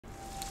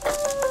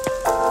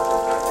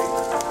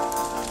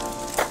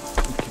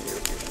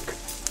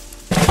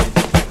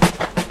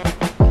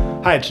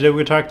Hi, today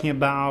we're talking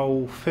about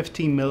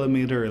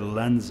 50mm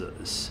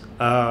lenses.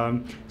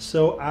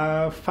 So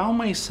I found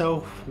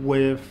myself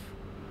with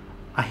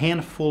a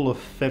handful of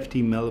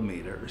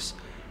 50mm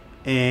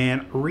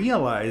and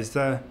realized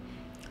that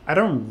I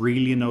don't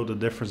really know the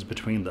difference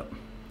between them.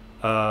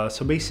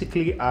 So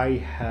basically I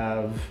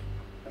have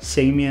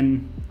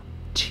Samyang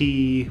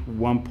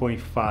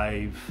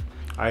T1.5,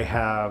 I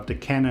have the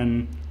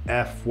Canon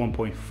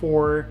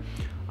f1.4,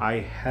 I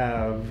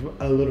have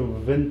a little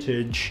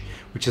vintage,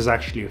 which is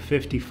actually a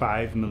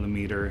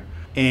 55mm,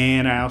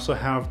 and I also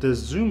have this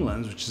zoom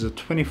lens, which is a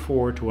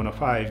 24 to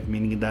 105,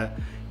 meaning that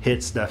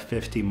hits that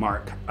 50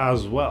 mark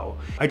as well.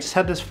 I just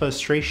had this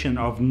frustration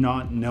of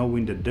not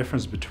knowing the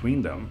difference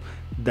between them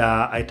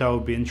that I thought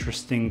would be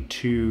interesting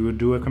to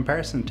do a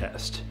comparison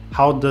test.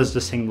 How does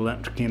the same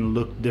lens can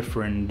look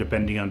different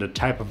depending on the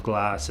type of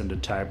glass and the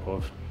type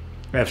of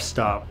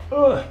f-stop.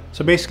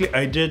 So basically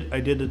I did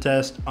the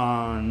test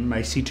on my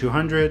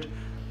C200.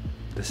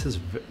 This is,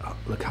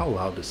 look how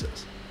loud this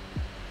is.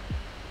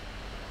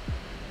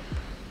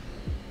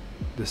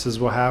 This is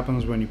what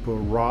happens when you put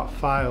raw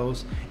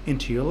files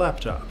into your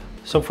laptop.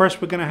 So first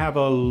we're gonna have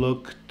a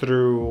look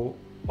through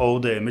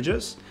all the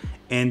images,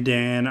 and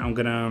then I'm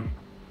gonna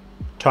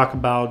talk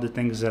about the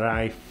things that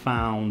I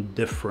found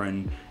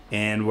different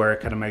and where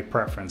kind of my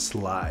preference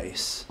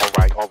lies. All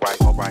right.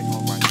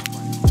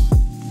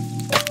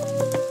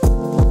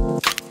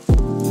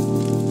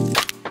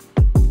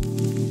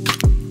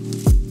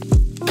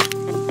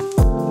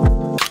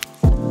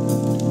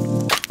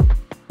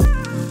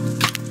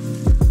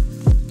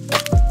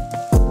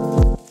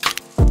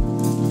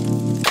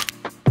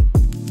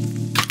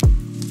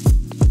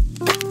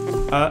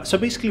 So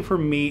basically for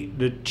me,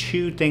 the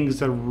two things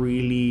that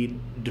really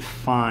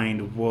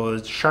defined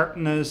was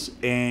sharpness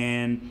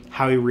and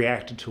how it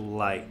reacted to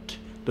light.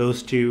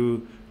 Those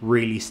two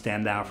really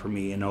stand out for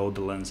me in all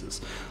the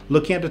lenses.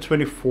 Looking at the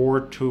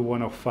 24 to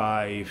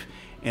 105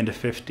 and the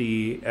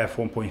 50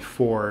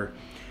 f1.4,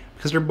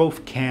 because they're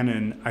both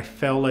Canon, I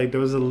felt like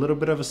there was a little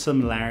bit of a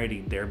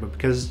similarity there, but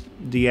because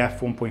the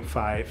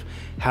f1.5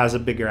 has a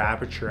bigger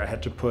aperture, I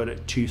had to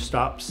put two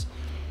stops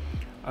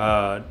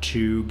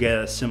to get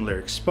a similar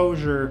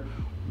exposure,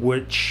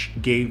 which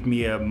gave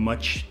me a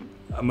much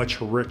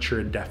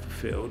richer depth of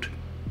field.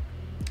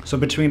 So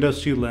between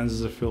those two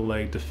lenses, I feel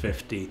like the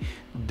 50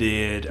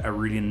 did a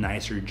really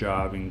nicer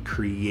job in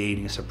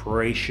creating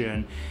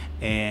separation,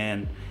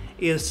 and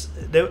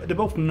they're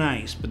both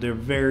nice, but they're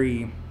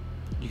very,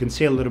 you can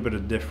see a little bit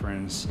of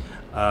difference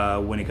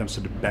when it comes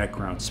to the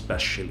background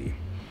especially.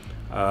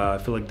 I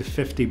feel like the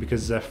 50,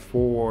 because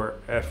f4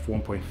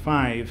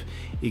 f1.5,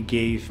 it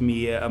gave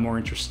me a more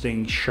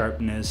interesting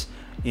sharpness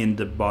in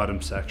the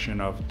bottom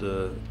section of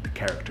the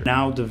character.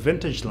 Now the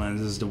vintage lens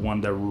is the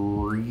one that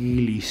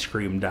really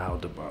screamed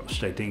out the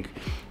most. I think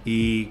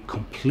it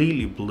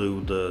completely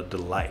blew the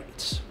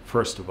lights.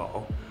 First of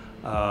all,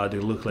 they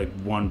look like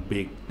one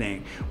big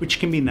thing, which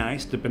can be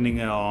nice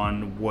depending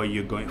on what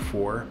you're going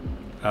for.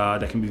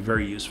 That can be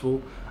very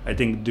useful. I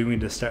think doing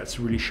the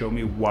stats really show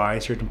me why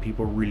certain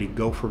people really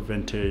go for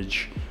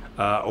vintage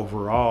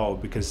overall,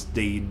 because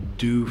they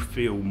do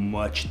feel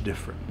much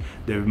different.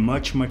 They're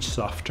much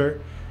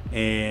softer,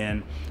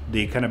 and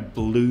they kind of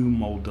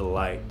bloom all the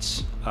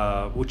lights,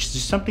 which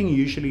is something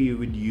usually you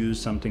would use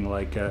something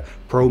like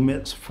Pro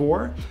Mids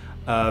for.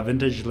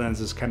 Vintage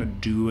lenses kind of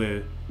do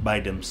it by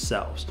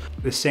themselves.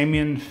 The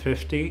Samyang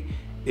 50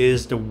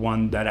 is the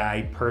one that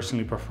I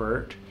personally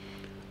preferred.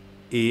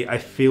 I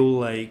feel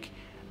like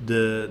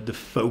the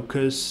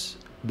focus,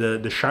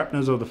 the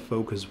sharpness of the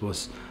focus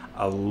was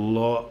a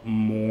lot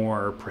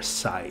more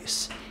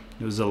precise.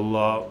 There was a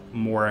lot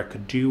more I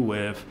could do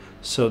with,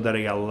 so that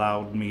it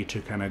allowed me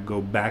to kind of go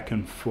back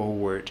and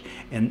forward.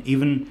 And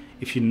even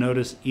if you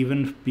notice,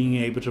 even being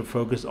able to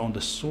focus on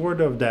the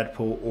sword of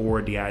Deadpool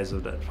or the eyes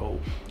of Deadpool,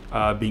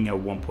 being at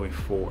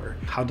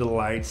 1.4. How the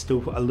light's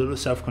still a little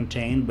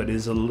self-contained, but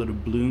is a little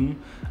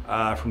bloom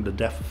from the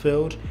depth of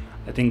field.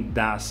 I think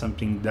that's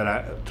something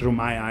that through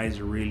my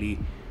eyes really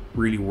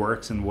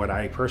works, and what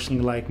I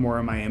personally like more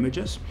in my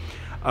images.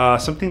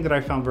 Something that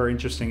I found very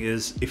interesting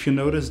is if you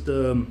notice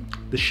the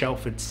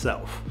shelf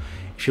itself.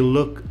 If you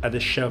look at the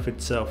shelf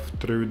itself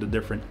through the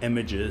different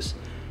images,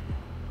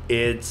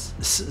 it's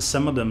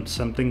some of them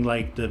something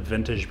like the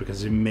vintage,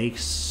 because it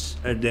makes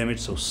the image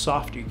so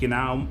soft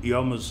you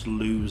almost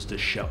lose the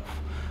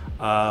shelf,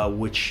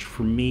 which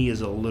for me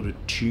is a little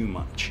too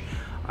much.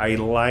 I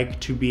like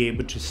to be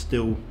able to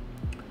still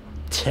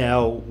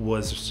tell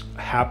what's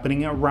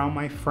happening around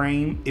my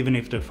frame, even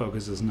if the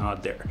focus is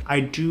not there. I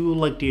do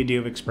like the idea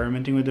of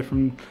experimenting with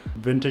different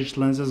vintage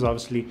lenses.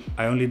 Obviously,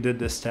 I only did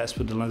this test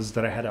with the lenses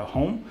that I had at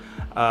home,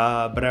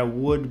 but I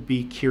would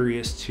be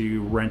curious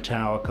to rent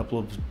out a couple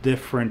of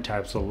different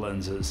types of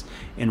lenses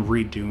and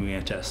redoing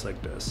a test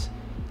like this.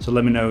 So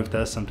let me know if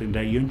that's something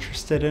that you're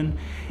interested in,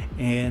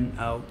 and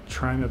I'll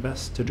try my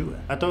best to do it.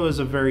 I thought it was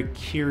a very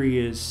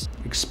curious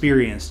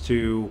experience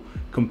to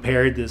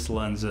compare these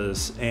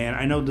lenses, and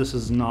I know this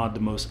is not the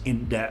most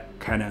in-depth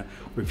kind of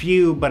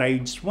review, but I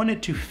just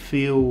wanted to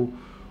feel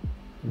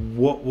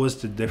what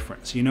was the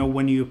difference. You know,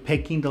 when you're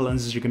picking the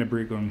lenses you're going to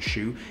bring on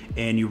shoe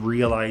and you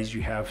realize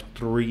you have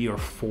 3 or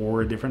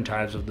 4 different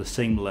types of the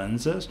same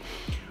lenses,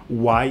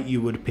 why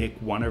you would pick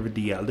one over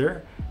the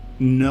other,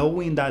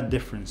 knowing that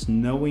difference,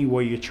 knowing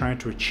what you're trying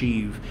to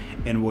achieve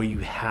and what you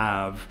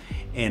have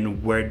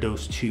and where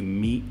those two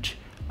meet,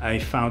 I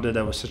found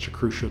that was such a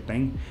crucial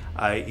thing.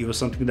 It was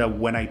something that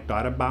when I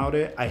thought about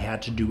it, I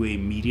had to do it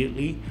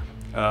immediately.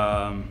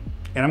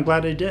 And I'm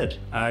glad I did.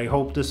 I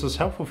hope this was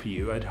helpful for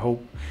you. I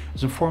hope it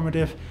was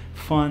informative,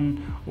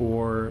 fun,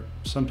 or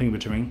something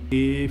between.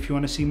 If you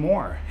want to see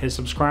more, hit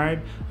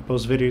subscribe. I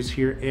post videos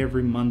here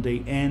every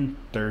Monday and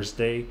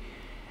Thursday.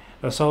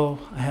 That's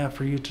all I have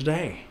for you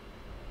today.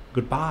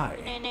 Goodbye.